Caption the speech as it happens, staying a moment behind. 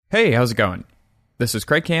Hey, how's it going? This is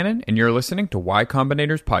Craig Cannon, and you're listening to Y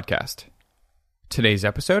Combinator's podcast. Today's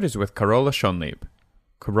episode is with Carola Schonlieb.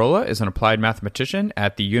 Carola is an applied mathematician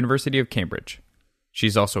at the University of Cambridge.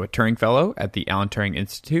 She's also a Turing Fellow at the Alan Turing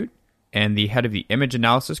Institute and the head of the Image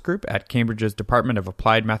Analysis Group at Cambridge's Department of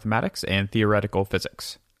Applied Mathematics and Theoretical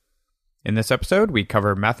Physics. In this episode, we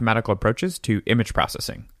cover mathematical approaches to image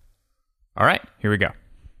processing. All right, here we go.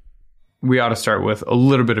 We ought to start with a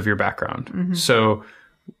little bit of your background. Mm-hmm. So,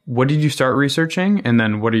 what did you start researching, and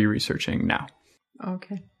then what are you researching now?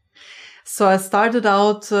 Okay. So I started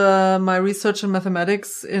out my research in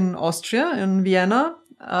mathematics in Austria, in Vienna,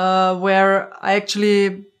 where I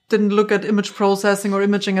actually didn't look at image processing or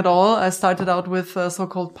imaging at all. I started out with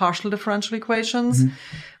so-called partial differential equations,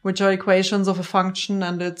 which are equations of a function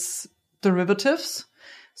and its derivatives.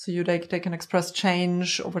 So they can express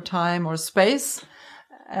change over time or space.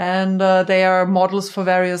 And they are models for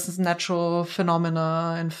various natural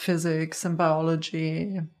phenomena in physics and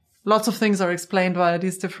biology. Lots of things are explained via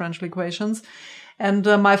these differential equations. And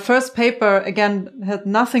my first paper, again, had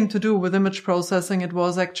nothing to do with image processing. It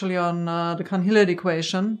was actually on the Cahn-Hilliard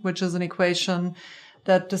equation, which is an equation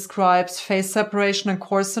that describes phase separation and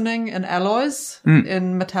coarsening in alloys,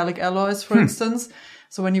 in metallic alloys, for instance.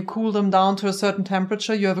 So when you cool them down to a certain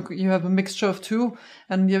temperature, you have a mixture of two.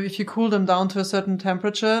 And if you cool them down to a certain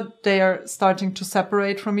temperature, they are starting to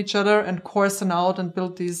separate from each other and coarsen out and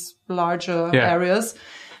build these larger areas.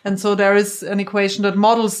 And so there is an equation that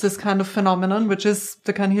models this kind of phenomenon, which is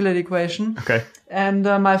the Cahn-Hilliard equation. Okay. And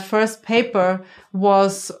my first paper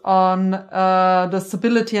was on the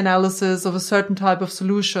stability analysis of a certain type of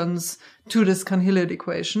solutions to this Cahn-Hilliard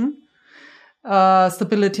equation.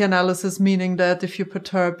 Stability analysis meaning that if you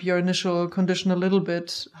perturb your initial condition a little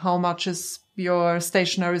bit, how much is your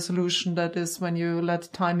stationary solution, that is when you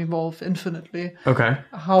let time evolve infinitely. Okay.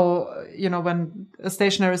 How, when a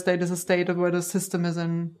stationary state is a state where the system is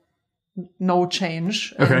in no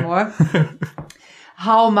change anymore.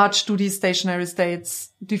 How much do these stationary states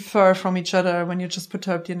differ from each other when you just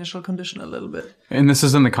perturb the initial condition a little bit? And this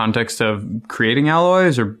is in the context of creating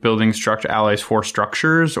alloys or building alloys for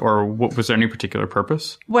structures, or was there any particular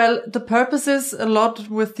purpose? Well, the purpose is a lot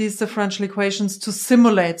with these differential equations to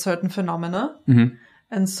simulate certain phenomena. Mm-hmm.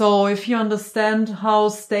 And so if you understand how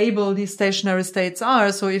stable these stationary states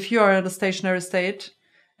are, so if you are at a stationary state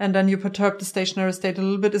and then you perturb the stationary state a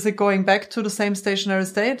little bit, is it going back to the same stationary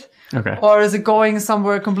state? Okay. Or is it going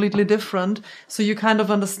somewhere completely different? So you kind of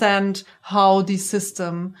understand how these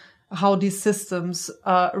systems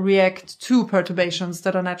react to perturbations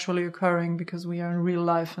that are naturally occurring because we are in real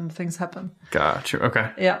life and things happen. Gotcha. Okay.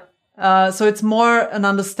 Yeah. So it's more an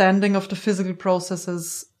understanding of the physical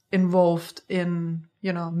processes involved in,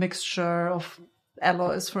 mixture of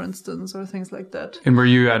alloys, for instance, or things like that. And were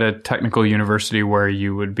you at a technical university where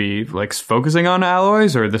you would be focusing on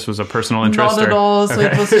alloys, or this was a personal interest? Not at all. So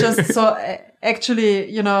it was just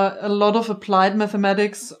actually, a lot of applied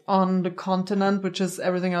mathematics on the continent, which is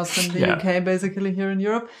everything else in the UK, basically here in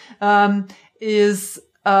Europe, is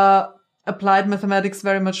applied mathematics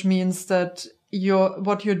very much means that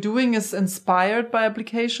what you're doing is inspired by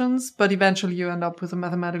applications, but eventually you end up with a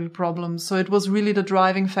mathematical problem. So it was really the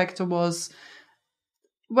driving factor was,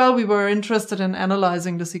 we were interested in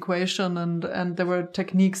analyzing this equation and there were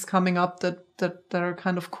techniques coming up that are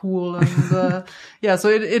kind of cool. And, so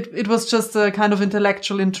it was just a kind of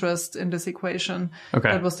intellectual interest in this equation. Okay.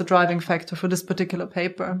 That was the driving factor for this particular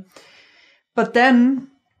paper. But then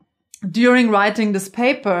during writing this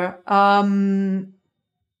paper,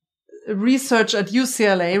 researchers at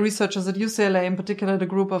UCLA, in particular the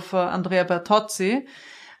group of Andrea Bertozzi,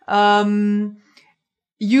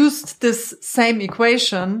 used this same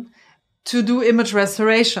equation to do image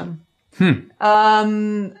restoration.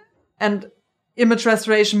 And image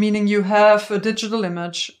restoration meaning you have a digital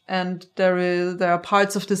image and there are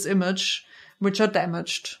parts of this image which are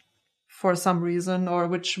damaged for some reason, or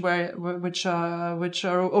where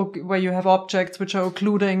you have objects which are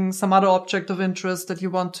occluding some other object of interest that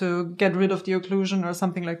you want to get rid of the occlusion or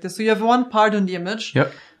something like this. So you have one part in the image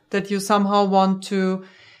that you somehow want to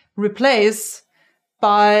replace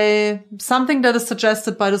by something that is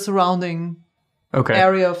suggested by the surrounding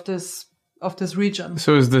area of this region.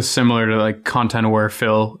 So is this similar to content-aware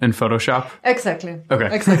fill in Photoshop? Exactly.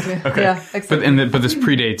 Okay. Exactly. Okay. Yeah, exactly. But this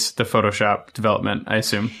predates the Photoshop development, I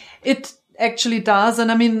assume. It actually does.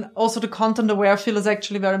 And I mean, also the content-aware fill is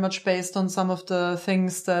actually very much based on some of the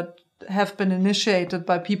things that have been initiated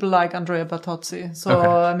by people like Andrea Bertozzi. So,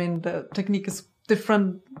 I mean, the technique is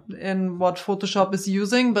different in what Photoshop is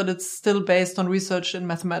using, but it's still based on research in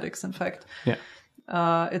mathematics, in fact. Yeah.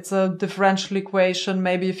 It's a differential equation.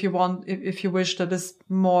 Maybe if you wish, that is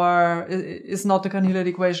not the Canihilid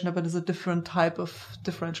equation, but is a different type of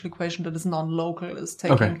differential equation that is non-local. Is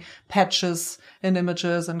taking patches in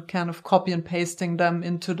images and kind of copy and pasting them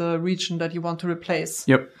into the region that you want to replace.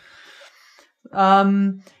 Yep.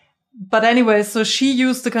 But anyway, so she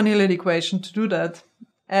used the Canihilid equation to do that.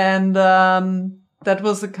 And, that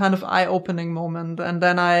was a kind of eye-opening moment. And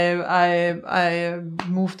then I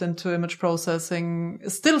moved into image processing,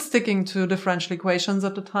 still sticking to differential equations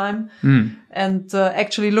at the time. And,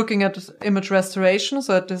 actually looking at image restoration.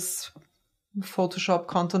 So at this Photoshop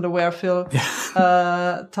content aware fill,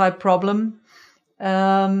 type problem.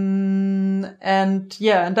 And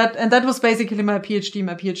that was basically my PhD.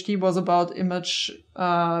 My PhD was about image,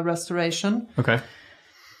 restoration. Okay.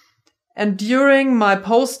 And during my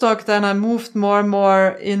postdoc, then I moved more and more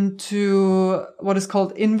into what is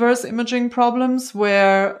called inverse imaging problems,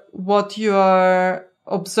 where what you are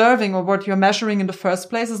observing or what you're measuring in the first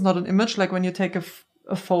place is not an image. Like when you take a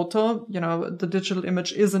photo, the digital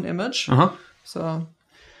image is an image. So,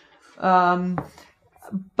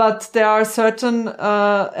 but there are certain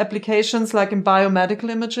applications, like in biomedical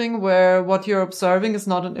imaging, where what you're observing is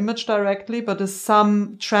not an image directly, but is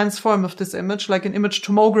some transform of this image, like in image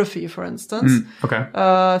tomography, for instance.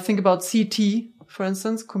 Think about CT, for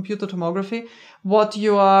instance, computer tomography. What the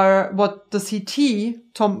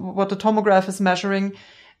tomograph is measuring,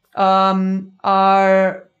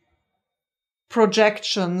 are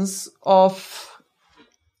projections of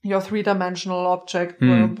your three-dimensional object,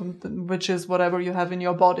 which is whatever you have in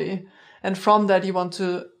your body. And from that, you want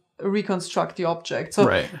to reconstruct the object. So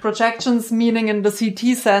projections meaning in the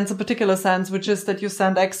CT sense, a particular sense, which is that you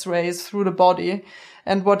send X-rays through the body.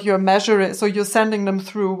 And what you're measuring, so you're sending them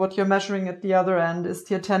through, what you're measuring at the other end is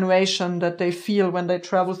the attenuation that they feel when they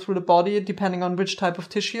travel through the body, depending on which type of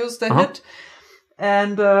tissues they hit.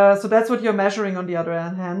 And so that's what you're measuring on the other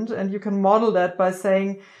hand. And you can model that by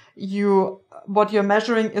saying what you're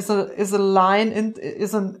measuring is a line,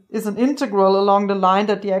 is an integral along the line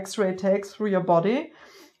that the X-ray takes through your body,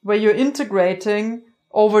 where you're integrating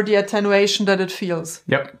over the attenuation that it feels.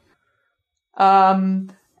 Yep.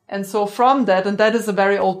 And so from that, and that is a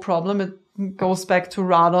very old problem, it goes back to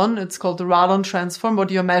radon. It's called the radon transform.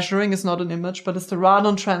 What you're measuring is not an image, but it's the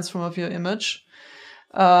radon transform of your image,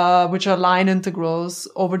 which are line integrals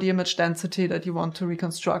over the image density that you want to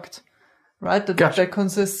reconstruct. Right? That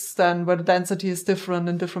consists then where the density is different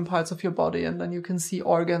in different parts of your body, and then you can see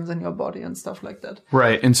organs in your body and stuff like that.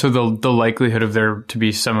 Right. And so the likelihood of there to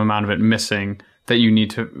be some amount of it missing that you need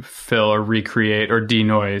to fill or recreate or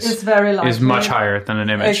denoise is much higher than an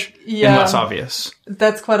image and less obvious.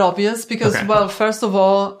 That's quite obvious because, well, first of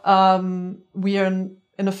all, we are in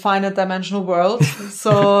a finite dimensional world.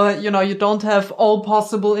 So, you don't have all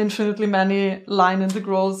possible infinitely many line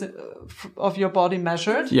integrals of your body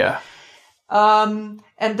measured. Yeah. And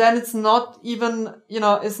then it's not even,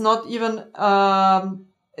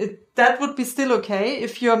 that would be still okay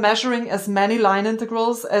if you're measuring as many line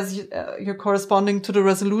integrals as you're corresponding to the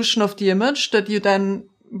resolution of the image that you then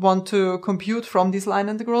want to compute from these line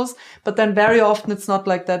integrals. But then very often it's not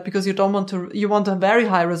like that because you want a very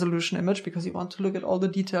high resolution image because you want to look at all the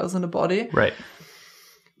details in the body. Right.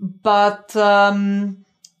 But,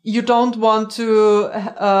 you don't want to,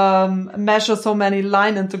 measure so many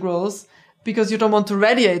line integrals because you don't want to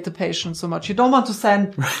radiate the patient so much. You don't want to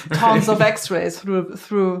send tons of X-rays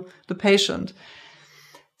through the patient.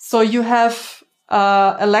 So you have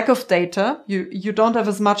a lack of data. You don't have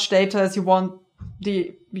as much data as you want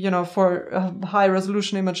for a high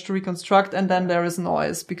resolution image to reconstruct. And then there is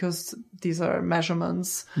noise because these are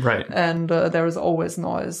measurements. Right. And there is always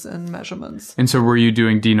noise in measurements. And so were you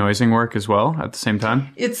doing denoising work as well at the same time?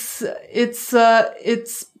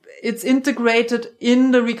 It's integrated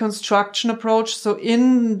in the reconstruction approach. So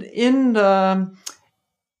in the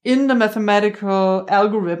mathematical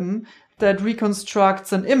algorithm that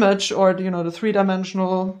reconstructs an image or, the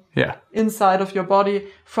three-dimensional inside of your body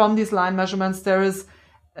from these line measurements, there is,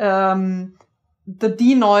 the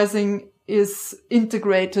denoising is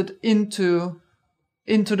integrated into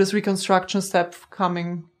this reconstruction step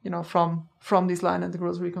coming, from these line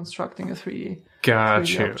integrals reconstructing a 3D.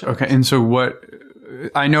 Gotcha. Okay. And so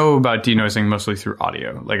I know about denoising mostly through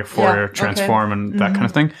audio, like a Fourier transform and that kind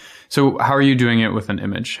of thing. So how are you doing it with an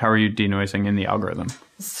image? How are you denoising in the algorithm?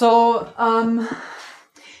 So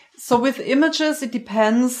with images, it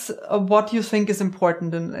depends what you think is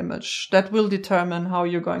important in an image. That will determine how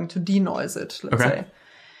you're going to denoise it, let's say.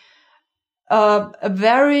 a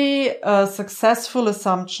very successful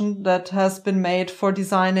assumption that has been made for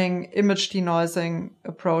designing image denoising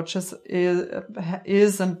approaches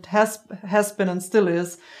is and has been and still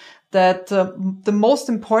is that the most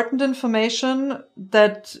important information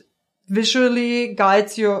that visually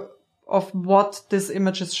guides you of what this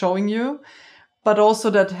image is showing you, but also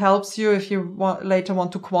that helps you if you later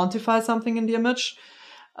want to quantify something in the image,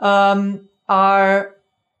 are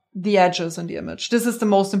the edges in the image. This is the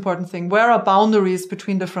most important thing. Where are boundaries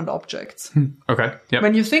between different objects? Okay. Yep.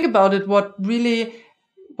 When you think about it, what really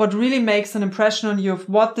makes an impression on you of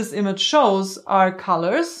what this image shows are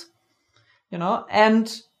colors,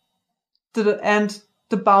 and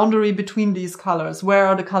the boundary between these colors. Where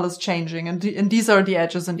are the colors changing? And these are the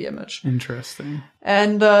edges in the image. Interesting.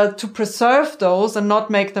 And to preserve those and not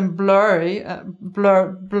make them blurry,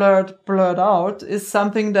 blurred out is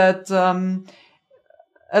something that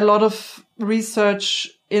a lot of research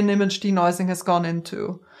in image denoising has gone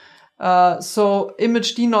into. So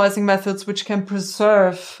image denoising methods which can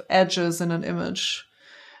preserve edges in an image.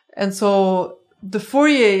 And so the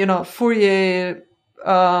Fourier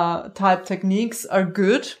type techniques are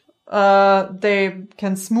good. They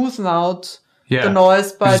can smoothen out the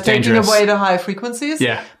noise by taking away the high frequencies.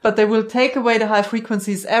 Yeah. But they will take away the high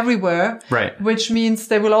frequencies everywhere. Right. Which means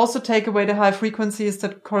they will also take away the high frequencies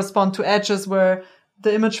that correspond to edges where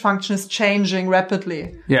the image function is changing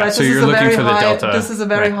rapidly. Yeah, right? So you're looking for the delta. This is a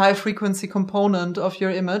very high frequency component of your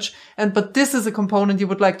image. But this is a component you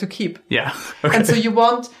would like to keep. Yeah. Okay. And so you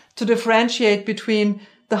want to differentiate between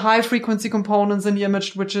the high frequency components in the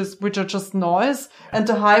image, which are just noise, and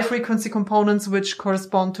the high frequency components which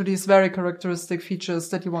correspond to these very characteristic features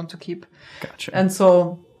that you want to keep. Gotcha. And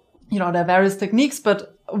so, there are various techniques,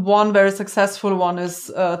 but one very successful one is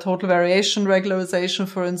total variation regularization,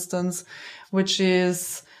 for instance, which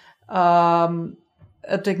is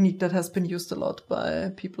a technique that has been used a lot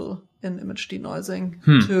by people in image denoising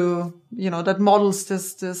to, that models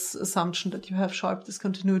this assumption that you have sharp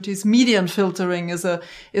discontinuities. Median filtering is a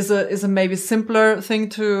maybe simpler thing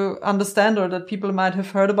to understand, or that people might have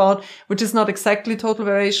heard about, which is not exactly total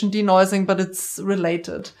variation denoising, but it's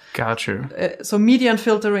related. Gotcha. So median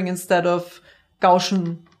filtering instead of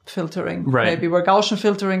Gaussian filtering, maybe, where Gaussian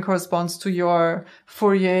filtering corresponds to your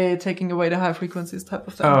Fourier taking away the high frequencies type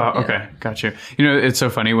of thing. Oh, okay. Got you. It's so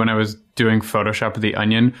funny. When I was doing Photoshop with the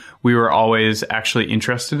Onion, we were always actually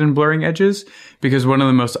interested in blurring edges, because one of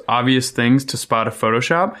the most obvious things to spot a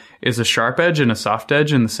Photoshop is a sharp edge and a soft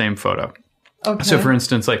edge in the same photo. Okay. So for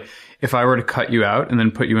instance, like if I were to cut you out and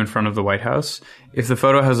then put you in front of the White House, if the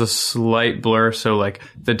photo has a slight blur, so like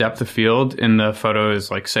the depth of field in the photo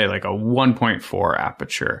is like, say, like a 1.4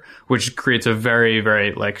 aperture, which creates a very,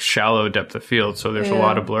 very like shallow depth of field. So there's a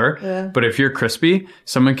lot of blur. Yeah. But if you're crispy,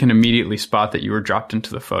 someone can immediately spot that you were dropped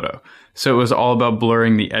into the photo. So it was all about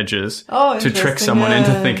blurring the edges to trick someone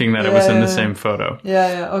into thinking that it was in the same photo.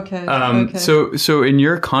 Okay. Okay. So in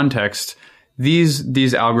your context, these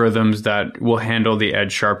algorithms that will handle the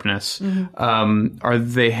edge sharpness, are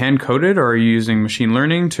they hand-coded, or are you using machine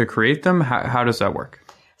learning to create them? How does that work?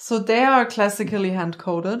 So they are classically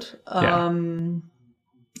hand-coded. And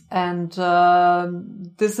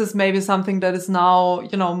this is maybe something that is now,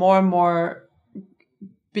 more and more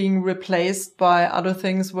being replaced by other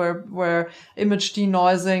things where image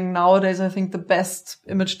denoising nowadays, I think the best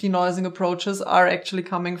image denoising approaches are actually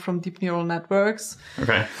coming from deep neural networks.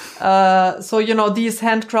 Okay. So, these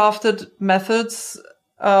handcrafted methods,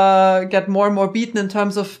 get more and more beaten in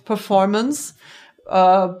terms of performance,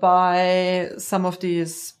 by some of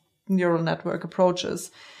these neural network approaches.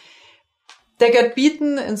 They get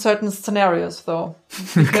beaten in certain scenarios, though,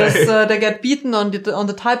 because they get beaten on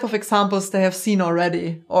the type of examples they have seen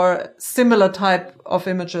already, or similar type of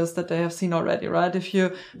images that they have seen already, right? If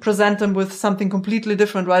you present them with something completely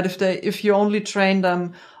different, right? If you only train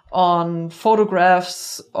them on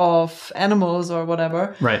photographs of animals or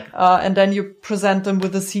whatever, right? And then you present them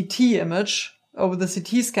with a CT image or with a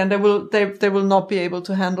CT scan, they will not be able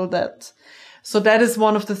to handle that. So that is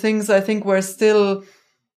one of the things I think where still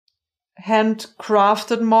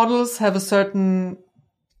handcrafted models have a certain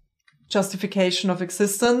justification of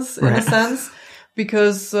existence in a sense,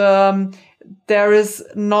 because there is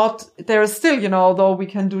still, although we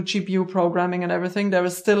can do GPU programming and everything, there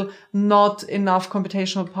is still not enough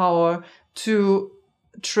computational power to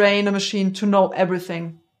train a machine to know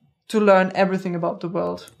everything, to learn everything about the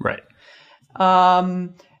world. Right.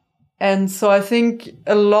 And so I think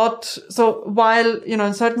while,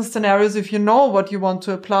 in certain scenarios, if you know what you want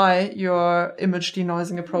to apply your image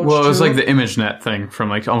denoising approach to. Well, it was like the ImageNet thing from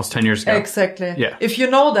like almost 10 years ago. Exactly. Yeah. If you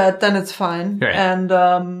know that, then it's fine. Right. And,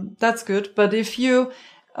 that's good. But if you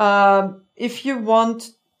if you want,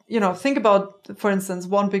 think about, for instance,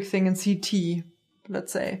 one big thing in CT,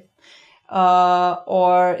 let's say,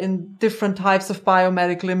 or in different types of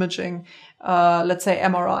biomedical imaging, let's say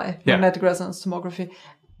MRI, magnetic resonance tomography.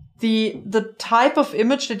 The type of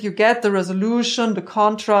image that you get, the resolution, the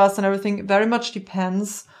contrast and everything very much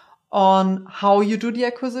depends on how you do the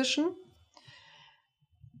acquisition.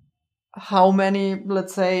 How many,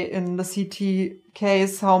 let's say in the CT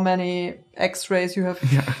case, how many X-rays you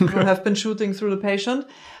have been shooting through the patient.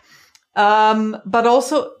 But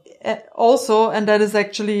also, and that is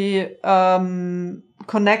actually,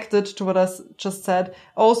 connected to what I just said,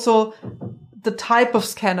 also the type of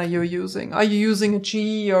scanner you're using. Are you using a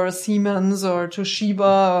GE or a Siemens or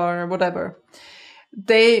Toshiba or whatever?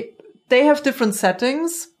 They have different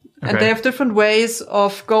settings and they have different ways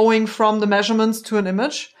of going from the measurements to an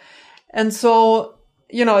image. And so,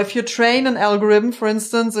 if you train an algorithm, for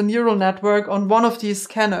instance, a neural network on one of these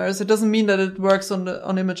scanners, it doesn't mean that it works on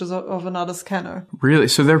images of another scanner. Really?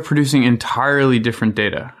 So they're producing entirely different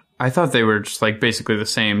data. I thought they were just like basically the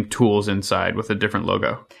same tools inside with a different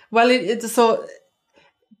logo. Well,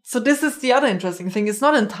 so this is the other interesting thing. It's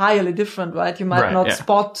not entirely different, right? You might not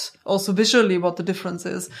spot also visually what the difference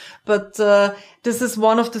is. But this is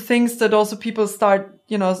one of the things that also people start,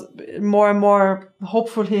 more and more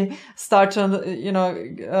hopefully start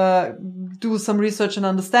to, do some research and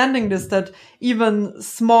understanding this, that even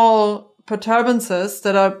small perturbances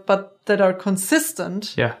that are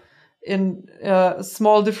consistent. Yeah. In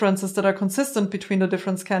small differences that are consistent between the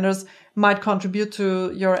different scanners might contribute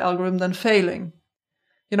to your algorithm then failing.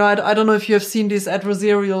 I don't know if you have seen these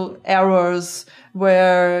adversarial errors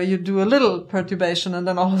where you do a little perturbation and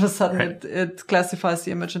then all of a sudden it classifies the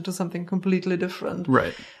image into something completely different.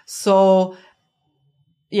 Right. So,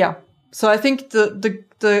 yeah. So I think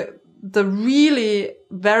the really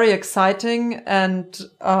very exciting and,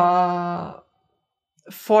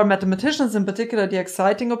 for mathematicians in particular, the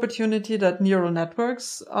exciting opportunity that neural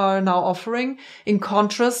networks are now offering, in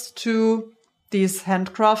contrast to these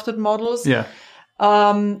handcrafted models,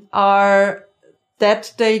 are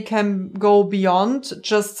that they can go beyond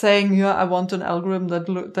just saying, I want an algorithm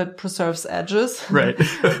that preserves edges, right?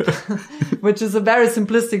 Which is a very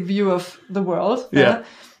simplistic view of the world. Yeah.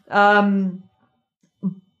 But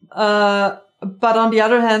on the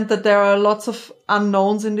other hand, that there are lots of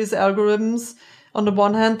unknowns in these algorithms. On the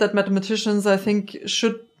one hand, that mathematicians, I think,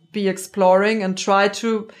 should be exploring and try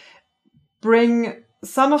to bring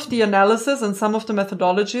some of the analysis and some of the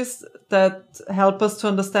methodologies that help us to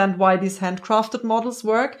understand why these handcrafted models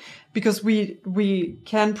work, because we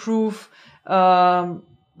can prove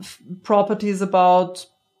properties about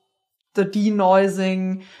the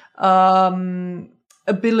denoising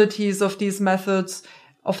abilities of these methods,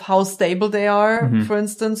 of how stable they are, for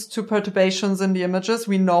instance, to perturbations in the images.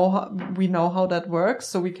 We know how that works,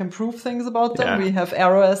 so we can prove things about them. We have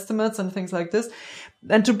error estimates and things like this.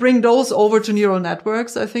 And to bring those over to neural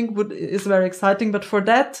networks, I think is very exciting. But for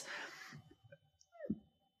that,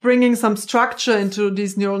 bringing some structure into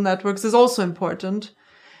these neural networks is also important.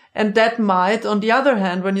 And that might, on the other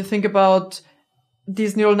hand, when you think about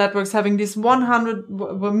these neural networks having these 100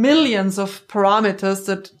 millions of parameters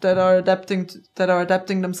that are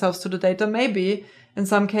adapting themselves to the data, maybe in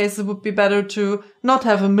some cases it would be better to not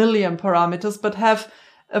have 1 million parameters, but have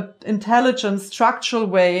an intelligent structural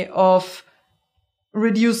way of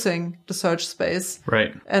reducing the search space.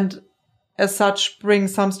 Right. And as such, bring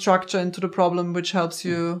some structure into the problem, which helps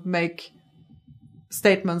you make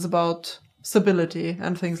statements about stability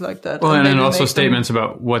and things like that. Well, and then also statements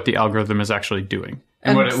about what the algorithm is actually doing.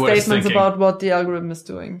 And what statements about what the algorithm is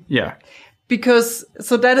doing. Yeah. Because,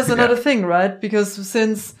 so that is another thing, right? Because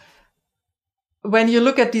since when you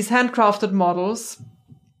look at these handcrafted models,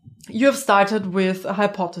 you have started with a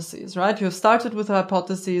hypothesis, right? You have started with a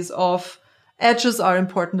hypothesis of edges are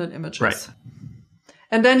important in images. Right.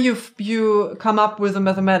 And then you come up with a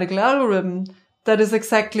mathematical algorithm that is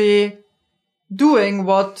exactly doing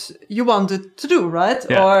what you want it to do, right?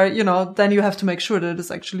 Yeah. Or, then you have to make sure that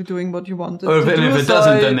it's actually doing what you want it to do. And if it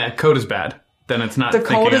doesn't, then that code is bad. Then it's not. The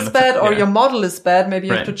code is bad or your model is bad. Maybe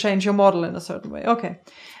you have to change your model in a certain way. Okay.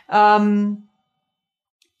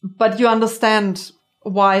 But you understand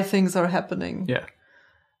why things are happening. Yeah.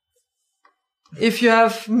 If you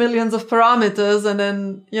have millions of parameters and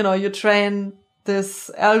then, you train this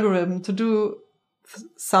algorithm to do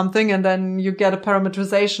something and then you get a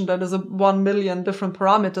parameterization that is 1 million different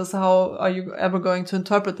parameters, how are you ever going to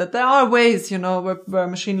interpret that? There are ways, where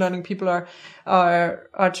machine learning people are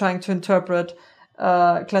trying to interpret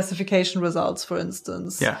classification results, for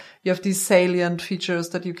instance. Yeah. You have these salient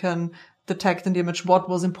features that you can detect in the image what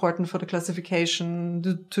was important for the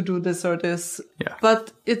classification to do this or this. Yeah.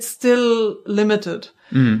 But it's still limited.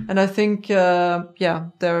 And I think, there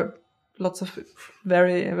are lots of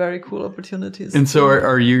very, very cool opportunities. And so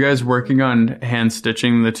are you guys working on hand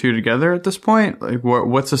stitching the two together at this point? Like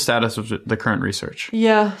what's the status of the current research?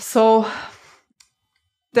 Yeah. So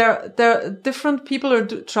there different people are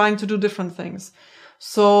trying to do different things.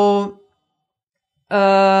 So,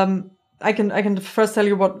 I can first tell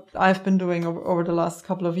you what I've been doing over the last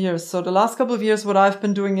couple of years. So the last couple of years, what I've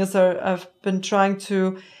been doing is I've been trying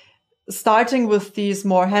to, starting with these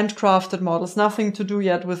more handcrafted models, nothing to do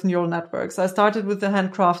yet with neural networks. I started with the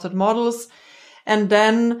handcrafted models, and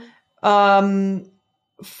then,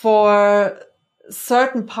 for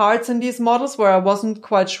certain parts in these models where I wasn't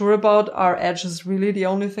quite sure about, are edges really the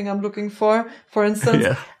only thing I'm looking for? For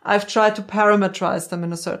instance, I've tried to parameterize them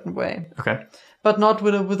in a certain way. Okay. But not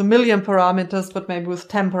with a million parameters, but maybe with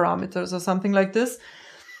 10 parameters or something like this.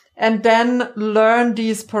 And then learn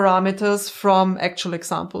these parameters from actual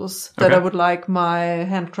examples that I would like my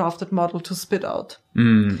handcrafted model to spit out.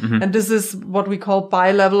 And this is what we call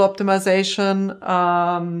bi-level optimization,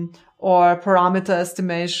 or parameter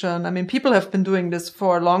estimation. I mean, people have been doing this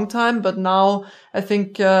for a long time, but now I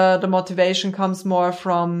think, the motivation comes more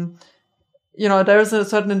from, there is a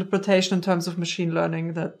certain interpretation in terms of machine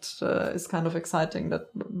learning that is kind of exciting, that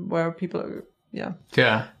where people are,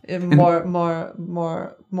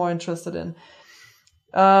 more interested in.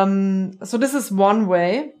 So this is one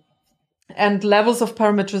way, and levels of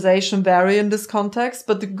parameterization vary in this context.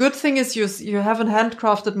 But the good thing is you have a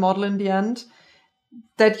handcrafted model in the end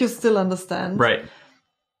that you still understand, right?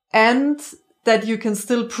 And that you can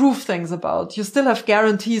still prove things about. You still have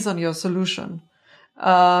guarantees on your solution.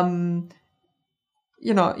 You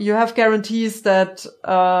have guarantees that,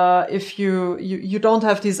 if you don't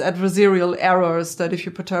have these adversarial errors, that if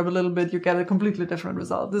you perturb a little bit, you get a completely different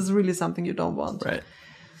result. This is really something you don't want. Right.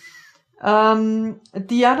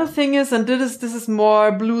 The other thing is, and this is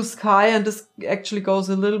more blue sky, and this actually goes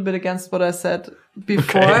a little bit against what I said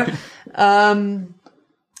before,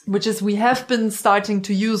 which is we have been starting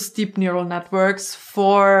to use deep neural networks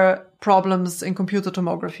for problems in computer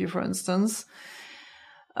tomography, for instance.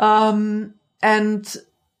 And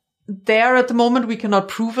there at the moment, we cannot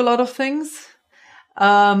prove a lot of things.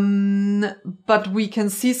 But we can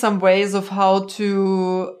see some ways of how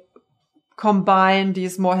to combine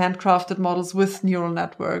these more handcrafted models with neural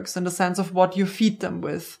networks in the sense of what you feed them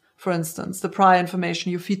with. For instance, the prior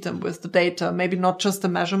information you feed them with, the data, maybe not just the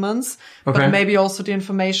measurements, but maybe also the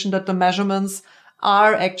information that the measurements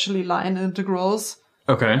are actually line integrals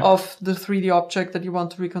of the 3D object that you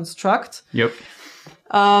want to reconstruct. Yep.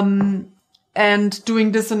 And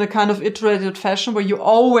doing this in a kind of iterated fashion where you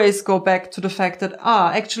always go back to the fact that,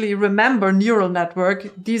 actually remember neural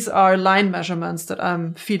network, these are line measurements that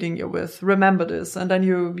I'm feeding you with. Remember this. And then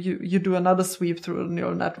you do another sweep through the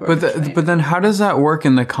neural network. But then how does that work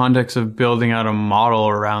in the context of building out a model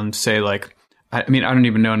around, say, like, I mean, I don't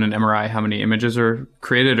even know in an MRI how many images are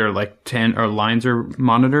created or like 10 or lines are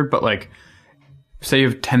monitored, but like, say you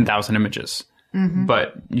have 10,000 images.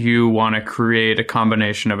 But you want to create a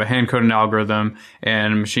combination of a hand-coded algorithm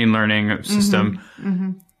and a machine learning system.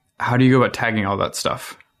 How do you go about tagging all that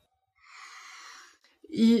stuff?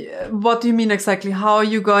 What do you mean exactly? How are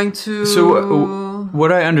you going to... So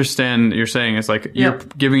what I understand you're saying is like you're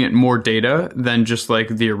giving it more data than just like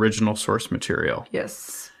the original source material.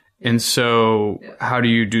 Yes. And so how do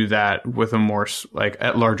you do that with a more like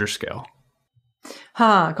at larger scale?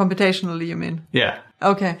 Computationally, you mean? Yeah.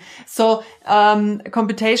 Okay. So,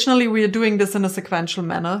 computationally, we are doing this in a sequential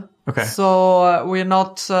manner. Okay. So, we're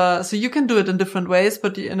not, so you can do it in different ways,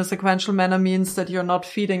 but in a sequential manner means that you're not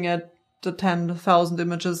feeding it the 10,000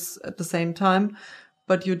 images at the same time,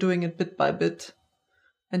 but you're doing it bit by bit.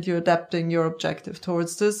 And you're adapting your objective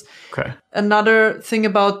towards this. Okay. Another thing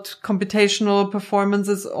about computational performance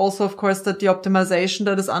is also, of course, that the optimization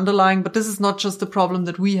that is underlying, but this is not just the problem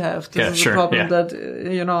that we have. This is a problem that,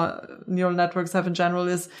 neural networks have in general,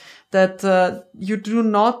 is that you do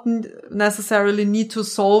not necessarily need to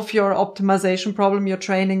solve your optimization problem you're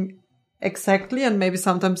training exactly. And maybe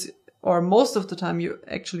sometimes, or most of the time, you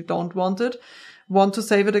actually don't want to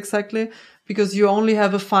save it exactly, because you only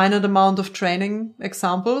have a finite amount of training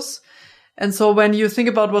examples. And so when you think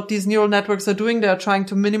about what these neural networks are doing, they are trying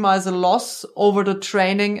to minimize a loss over the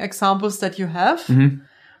training examples that you have.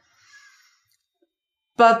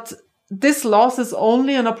 But this loss is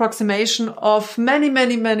only an approximation of many,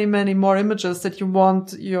 many, many, many more images that you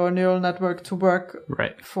want your neural network to work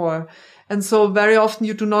for. And so very often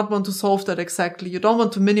you do not want to solve that exactly. You don't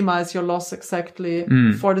want to minimize your loss exactly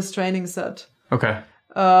for this training set. Okay.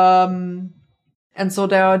 And so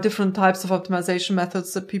there are different types of optimization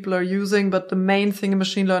methods that people are using, but the main thing in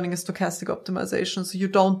machine learning is stochastic optimization. So you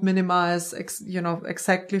don't minimize,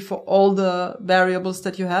 exactly for all the variables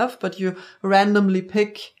that you have, but you randomly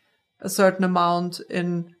pick a certain amount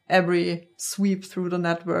in every sweep through the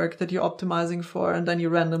network that you're optimizing for, and then you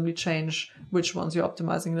randomly change which ones you're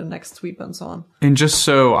optimizing in the next sweep and so on. And just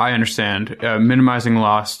so I understand, minimizing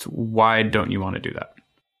loss, why don't you want to do that?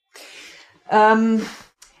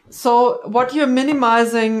 So what you're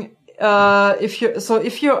minimizing, the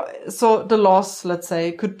loss, let's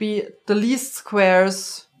say, could be the least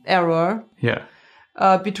squares error. Yeah.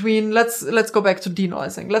 Between, let's go back to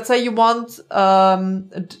denoising. Let's say you want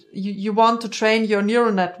to train your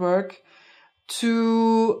neural network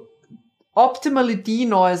to optimally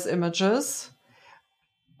denoise images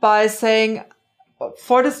by saying,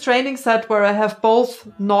 for this training set where I have both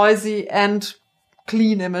noisy and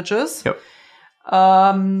clean images, yep.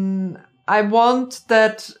 I want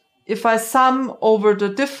that if I sum over the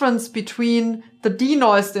difference between the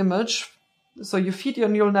denoised image, so you feed your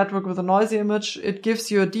neural network with a noisy image, it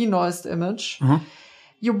gives you a denoised image. Mm-hmm.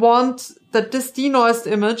 You want that this denoised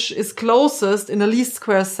image is closest in a least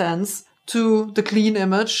square sense to the clean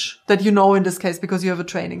image that you know in this case, because you have a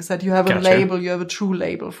training set. You have a label, you have a true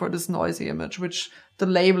label for this noisy image, which the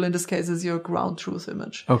label in this case is your ground truth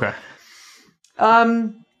image. Okay.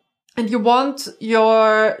 And you want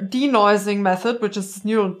your denoising method, which is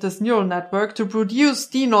this neural network, to produce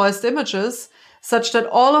denoised images such that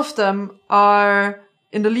all of them are,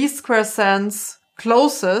 in the least square sense,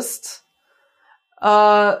 closest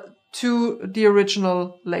to the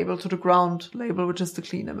original label, to the ground label, which is the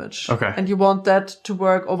clean image. Okay. And you want that to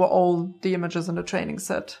work over all the images in the training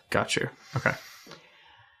set. Got you. Okay.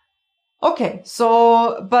 Okay,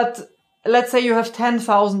 so, but let's say you have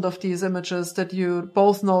 10,000 of these images that you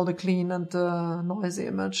both know the clean and the noisy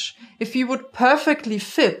image. If you would perfectly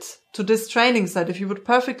fit to this training set, if you would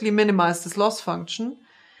perfectly minimize this loss function,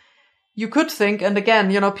 you could think, and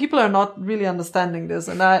again, people are not really understanding this,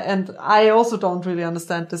 and I also don't really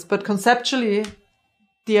understand this, but conceptually,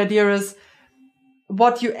 the idea is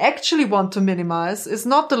what you actually want to minimize is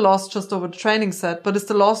not the loss just over the training set, but it's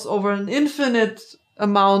the loss over an infinite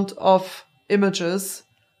amount of images,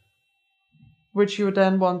 which you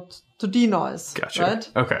then want to denoise. Gotcha. Right?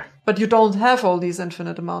 Okay. But you don't have all these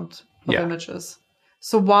infinite amount of images.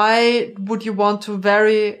 So why would you want to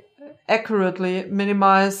very accurately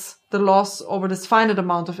minimize the loss over this finite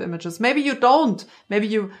amount of images? Maybe you don't. Maybe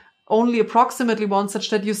you only approximately want such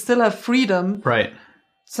that you still have freedom. Right.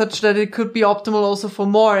 Such that it could be optimal also for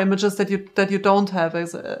more images that you don't have.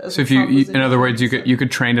 So if you in other words, you could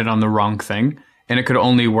train it on the wrong thing. And it could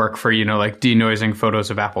only work for, like denoising photos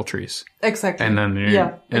of apple trees. Exactly. And then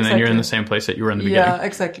then you're in the same place that you were in the beginning. Yeah,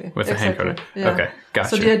 exactly. With the hand coding. Yeah. Okay, gotcha.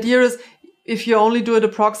 So the idea is, if you only do it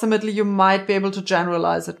approximately, you might be able to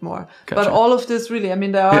generalize it more. Gotcha. But all of this really,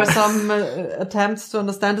 there are some attempts to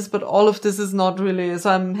understand this, but all of this is not really, so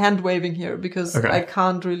I'm hand waving here because I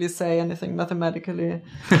can't really say anything mathematically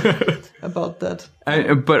about that.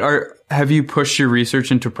 But have you pushed your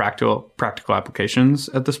research into practical applications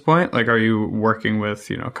at this point? Like, are you working with,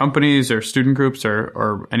 companies or student groups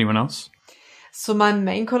or anyone else? So my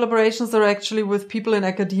main collaborations are actually with people in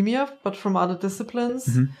academia, but from other disciplines.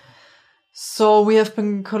 Mm-hmm. So we have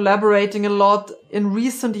been collaborating a lot in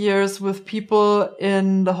recent years with people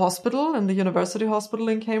in the hospital, in the university hospital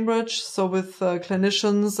in Cambridge. So with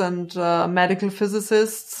clinicians and medical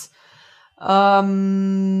physicists,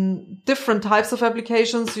 different types of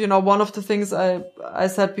applications. One of the things I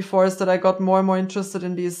said before is that I got more and more interested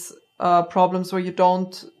in these problems where you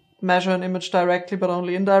don't measure an image directly, but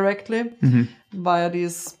only indirectly via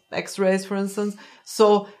these X-rays, for instance.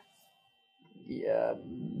 So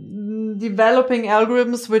developing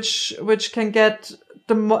algorithms which can get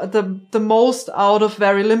the most out of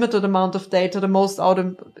very limited amount of data, the most out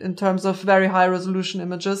in terms of very high resolution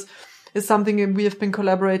images, is something we have been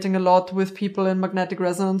collaborating a lot with people in magnetic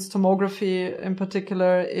resonance tomography, in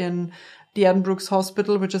particular in the Addenbrooke's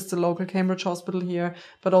Hospital, which is the local Cambridge hospital here,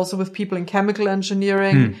 but also with people in chemical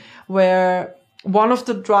engineering, where one of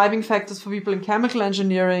the driving factors for people in chemical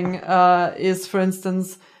engineering is, for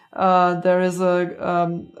instance, there is a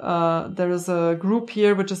group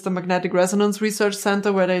here, which is the Magnetic Resonance Research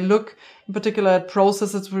Center, where they look in particular at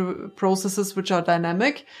processes which are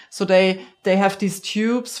dynamic. So they have these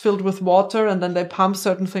tubes filled with water, and then they pump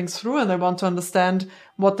certain things through, and they want to understand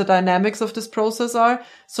what the dynamics of this process are.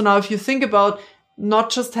 So now if you think about not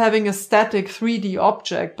just having a static 3D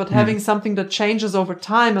object, but having something that changes over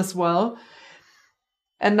time as well.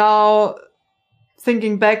 And now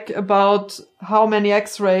thinking back about how many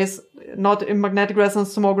X-rays, not in magnetic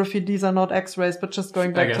resonance tomography, these are not X-rays, but just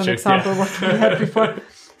going back to an example what we had before.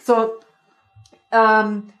 So,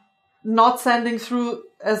 not sending through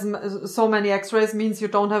so many X-rays means you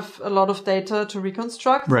don't have a lot of data to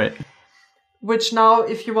reconstruct. Right. Which now,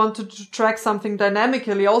 if you want to track something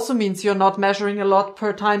dynamically, also means you're not measuring a lot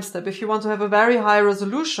per time step. If you want to have a very high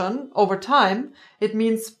resolution over time, it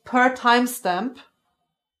means per timestamp,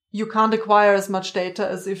 you can't acquire as much data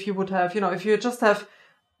as if you would have, if you just have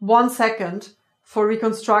 1 second for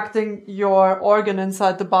reconstructing your organ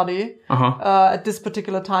inside the body, at this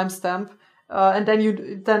particular timestamp, and then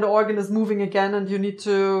the organ is moving again and you need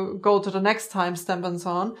to go to the next timestamp and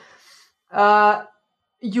so on.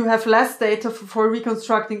 You have less data for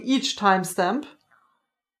reconstructing each timestamp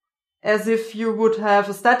as if you would have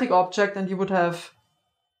a static object and you would have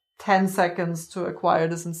 10 seconds to acquire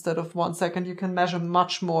this instead of 1 second. You can measure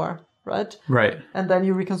much more, right? Right. And then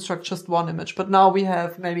you reconstruct just one image. But now we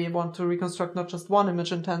want to reconstruct not just one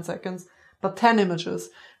image in 10 seconds, but 10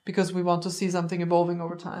 images because we want to see something evolving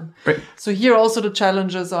over time. Right. So here also the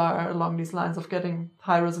challenges are along these lines of getting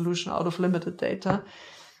high resolution out of limited data.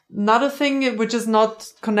 Another thing which is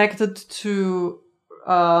not connected to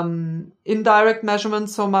indirect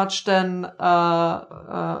measurements so much than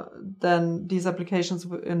these applications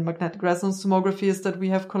in magnetic resonance tomography is that we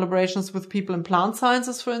have collaborations with people in plant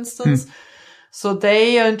sciences, for instance. So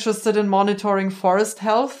they are interested in monitoring forest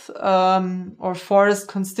health, or forest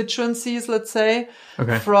constituencies, let's say,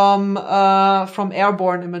 from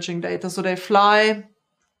airborne imaging data. So they fly.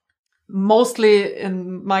 Mostly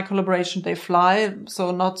in my collaboration, they fly.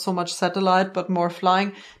 So not so much satellite, but more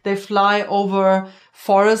flying. They fly over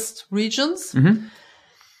forest regions. And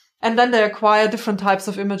then they acquire different types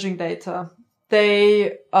of imaging data.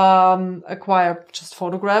 They, acquire just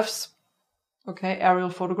photographs. Aerial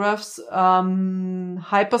photographs,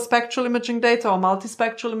 hyperspectral imaging data or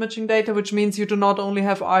multispectral imaging data, which means you do not only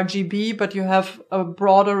have RGB, but you have a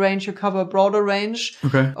broader range, you cover a broader range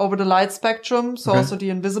over the light spectrum. So also the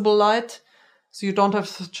invisible light. So you don't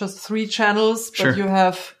have just 3 channels, but you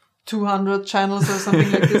have 200 channels or something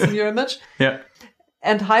like this in your image. Yeah.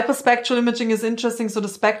 And hyperspectral imaging is interesting. So the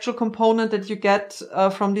spectral component that you get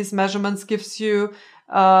from these measurements gives you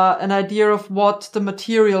an idea of what the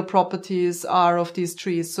material properties are of these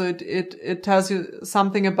trees. So it tells you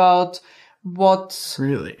something about what.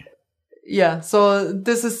 Really? Yeah. So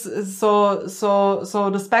this is, so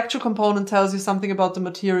the spectral component tells you something about the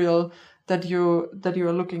material that you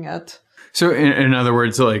are looking at. So in other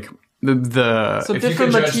words, like so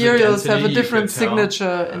different materials have a different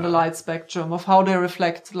signature in the light spectrum of how they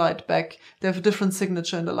reflect light back. They have a different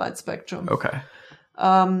signature in the light spectrum. Okay.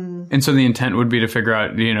 And so the intent would be to figure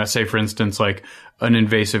out, say for instance, like an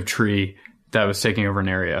invasive tree that was taking over an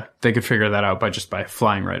area. They could figure that out by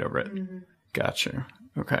flying right over it. Gotcha.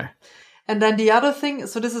 Okay. And then the other thing,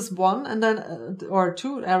 so this is one, and then, or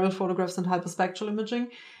 2 aerial photographs and hyperspectral imaging.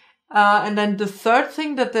 And then the third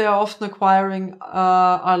thing that they are often acquiring,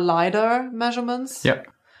 are LiDAR measurements. Yep.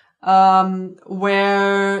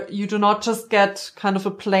 Where you do not just get kind of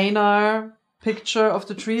a planar picture of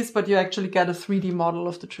the trees, but you actually get a 3D model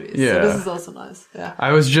of the trees. Yeah. So this is also nice. Yeah.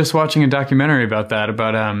 I was just watching a documentary about that,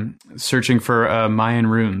 about searching for Mayan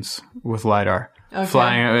runes with LiDAR.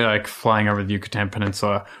 Flying over the Yucatan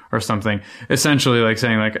Peninsula or something. Essentially like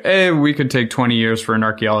saying like, hey, we could take 20 years for an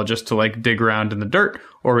archaeologist to like dig around in the dirt,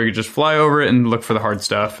 or we could just fly over it and look for the hard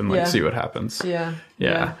stuff and like see what happens. Yeah.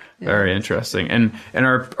 Very interesting. And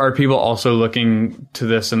are people also looking to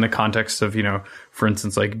this in the context of, for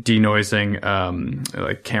instance, like denoising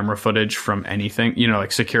like camera footage from anything,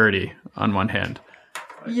 like security on one hand?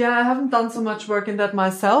 Yeah, I haven't done so much work in that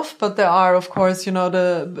myself, but there are, of course,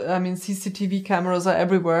 CCTV cameras are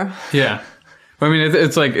everywhere. Yeah. I mean,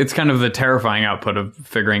 it's kind of the terrifying output of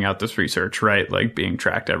figuring out this research, right? Like being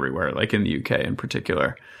tracked everywhere, like in the UK in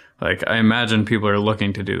particular. Like I imagine people are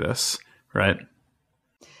looking to do this, right?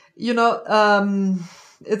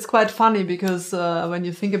 It's quite funny because when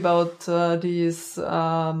you think about these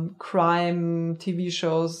crime TV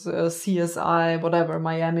shows, CSI, whatever,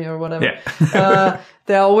 Miami or whatever,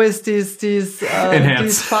 there are always these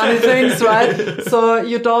funny things, right? So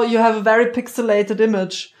you have a very pixelated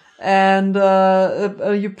image, and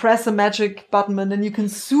you press a magic button, and then you can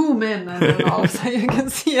zoom in, and all of a sudden you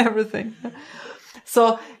can see everything.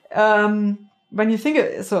 So when you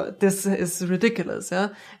think, so this is ridiculous, yeah?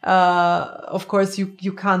 Of course,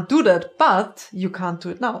 you can't do that, but you can't do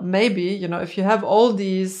it now. Maybe, if you have all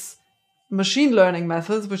these machine learning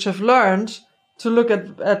methods, which have learned to look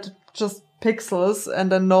at just pixels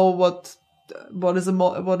and then know what is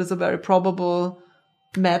a very probable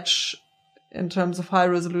match in terms of high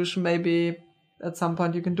resolution, maybe at some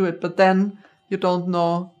point you can do it. But then you don't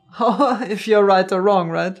know if you're right or wrong,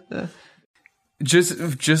 right? Yeah.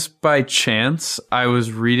 Just by chance, I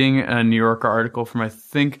was reading a New Yorker article from, I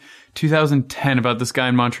think, 2010 about this guy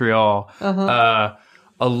in Montreal,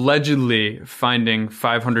 allegedly finding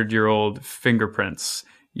 500-year-old fingerprints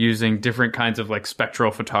using different kinds of like spectral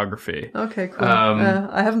photography. Okay, cool.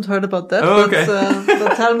 I haven't heard about that. Oh, okay.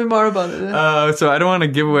 But tell me more about it. Yeah. So I don't want to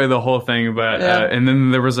give away the whole thing, but and then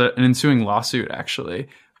there was an ensuing lawsuit actually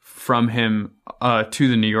from him to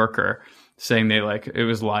the New Yorker saying it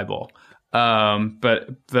was libel.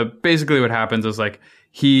 But basically what happens is like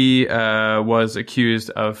he was accused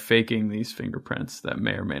of faking these fingerprints that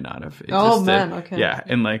may or may not have existed. Oh man, okay. Yeah,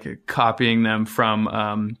 and like copying them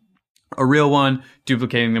from a real one,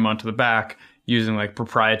 duplicating them onto the back, using like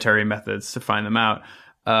proprietary methods to find them out.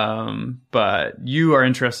 But you are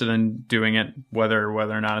interested in doing it, whether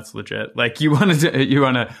or not it's legit. Like you want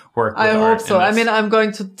to work with I art hope so. I mean, I'm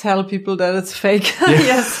going to tell people that it's fake.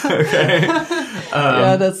 Yes. Okay.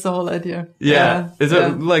 Yeah, that's the whole idea. Yeah. Is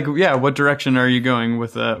it like, what direction are you going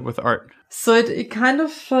with art? So it kind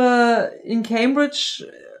of, in Cambridge,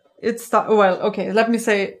 let me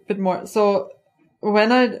say a bit more. So when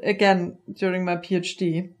during my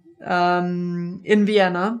PhD, in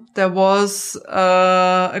Vienna, there was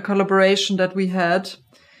a collaboration that we had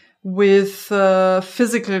with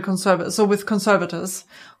physical conservators, so with conservators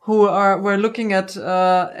who were looking at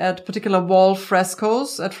particular wall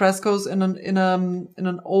frescoes, in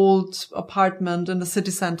an old apartment in the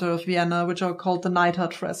city center of Vienna, which are called the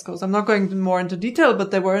Neidhardt frescoes. I'm not going more into detail,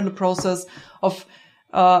 but they were in the process of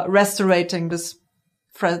restorating these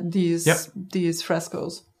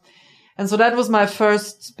frescoes. And so that was my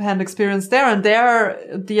first-hand experience there. And there,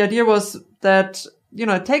 the idea was that,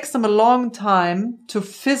 it takes them a long time to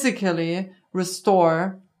physically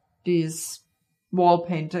restore these wall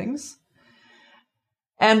paintings.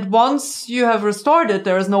 And once you have restored it,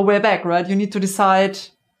 there is no way back, right? You need to decide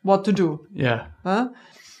what to do. Yeah.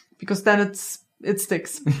 Because then it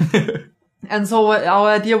sticks. And so our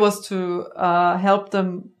idea was to help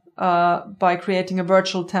them by creating a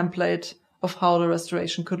virtual template of how the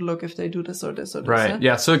restoration could look if they do this or this or this. Right.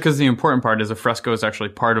 Yeah. So, because the important part is a fresco is actually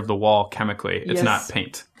part of the wall chemically. It's not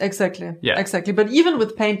paint. Exactly. Yeah. Exactly. But even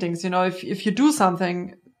with paintings, if you do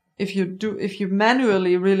something, if you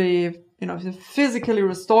manually really, if you physically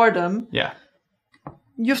restore them. Yeah.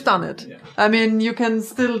 You've done it. Yeah. I mean, you can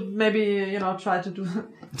still maybe, try to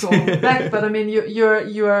go back, but I mean, you're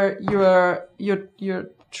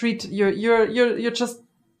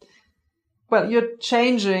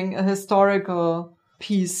changing a historical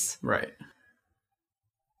piece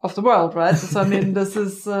of the world, right? So, I mean, this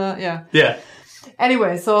is, Yeah.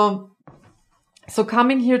 Anyway, so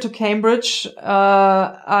coming here to Cambridge,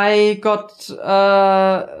 I got,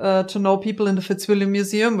 to know people in the Fitzwilliam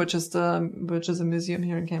Museum, which is a museum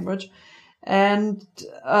here in Cambridge. And,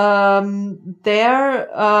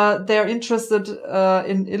 they're interested,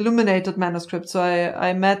 in illuminated manuscripts. So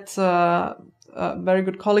I met, a very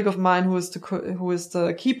good colleague of mine who is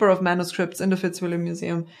the keeper of manuscripts in the Fitzwilliam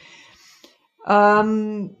Museum,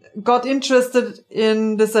 got interested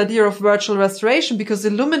in this idea of virtual restoration because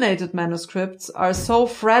illuminated manuscripts are so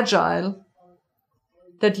fragile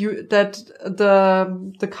that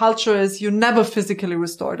the culture is you never physically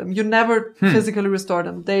restore them. You never physically restore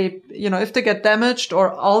them. They, if they get damaged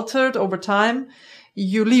or altered over time,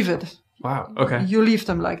 you leave it. Wow. Okay. You leave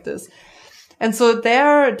them like this. And so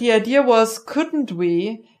the idea was, couldn't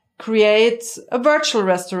we create a virtual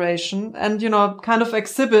restoration and, kind of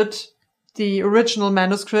exhibit the original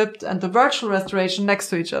manuscript and the virtual restoration next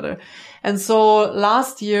to each other? And so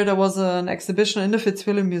last year there was an exhibition in the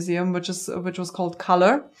Fitzwilliam Museum, which was called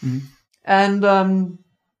Color. Mm-hmm. And,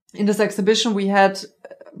 in this exhibition we had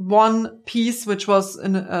one piece, which was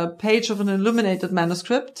a page of an illuminated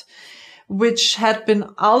manuscript, which had been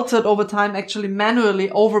altered over time, actually manually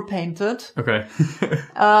overpainted. Okay.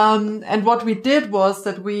 And what we did was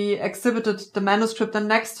that we exhibited the manuscript and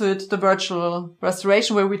next to it the virtual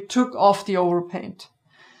restoration where we took off the overpaint.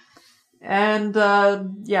 And,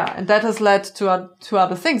 and that has led to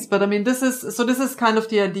other things. But I mean, this is kind of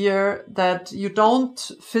the idea that you don't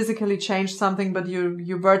physically change something, but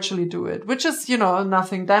you virtually do it, which is,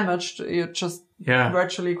 nothing damaged. You just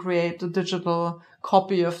virtually create a digital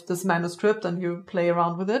copy of this manuscript and you play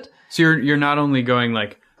around with it. So you're not only going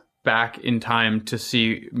like back in time to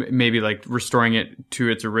see maybe like restoring it to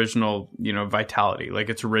its original, vitality, like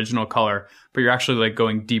its original color, but you're actually like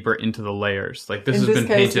going deeper into the layers. Like this has been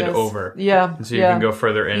painted over. Yeah. And so you can go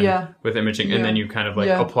further in with imaging and then you kind of like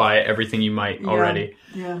apply everything you might already.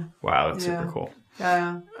 Yeah. Wow. That's super cool.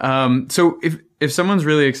 Yeah. So if someone's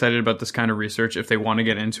really excited about this kind of research, if they want to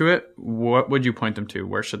get into it, what would you point them to?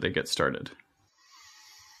 Where should they get started?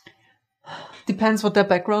 Depends what their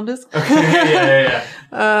background is. Yeah.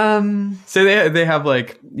 So they have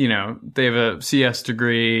like, you know, they have a CS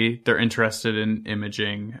degree. They're interested in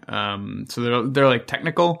imaging. So they're like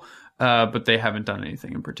technical, but they haven't done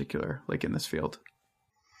anything in particular, like in this field.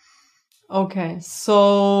 Okay.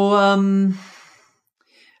 So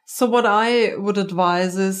what I would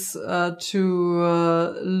advise is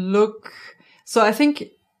to look. So I think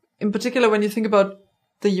in particular, when you think about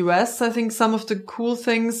the US, I think some of the cool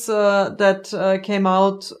things that came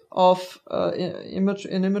out of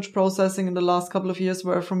image processing in the last couple of years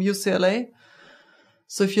were from UCLA.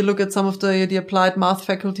 So if you look at some of the applied math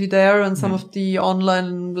faculty there and some of the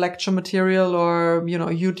online lecture material or, you know,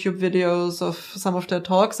 YouTube videos of some of their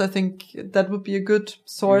talks, I think that would be a good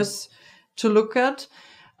source to look at.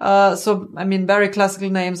 So, I mean, very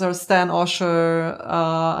classical names are Stan Osher,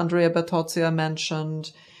 Andrea Bertozzi I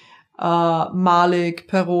mentioned, Malik,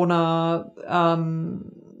 Perona,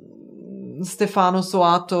 Stefano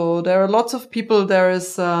Soato. There are lots of people. There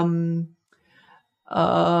is, now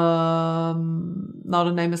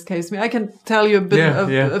the name escapes me. I can tell you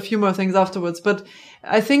a few more things afterwards, but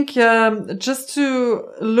I think, just to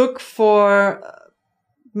look for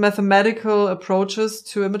mathematical approaches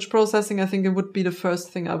to image processing, I think it would be the first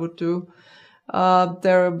thing I would do.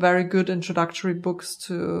 There are very good introductory books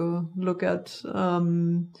to look at,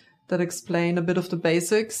 that explain a bit of the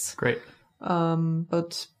basics. Great.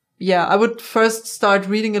 But yeah, I would first start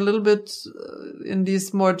reading a little bit in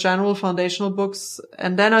these more general foundational books.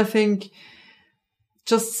 And then I think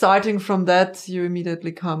just starting from that, you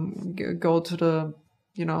immediately go to the,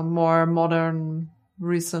 you know, more modern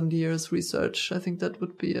recent years research. I think that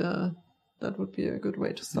would be a good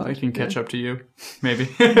way to start. I can catch up to you, maybe.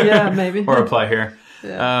 Yeah, maybe. Or apply here.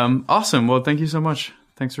 Yeah. Awesome. Well, thank you so much.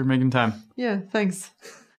 Thanks for making time. Yeah, thanks.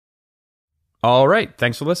 All right.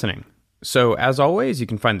 Thanks for listening. So as always, you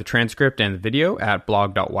can find the transcript and the video at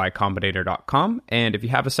blog.ycombinator.com. And if you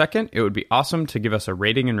have a second, it would be awesome to give us a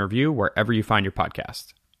rating and review wherever you find your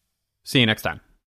podcast. See you next time.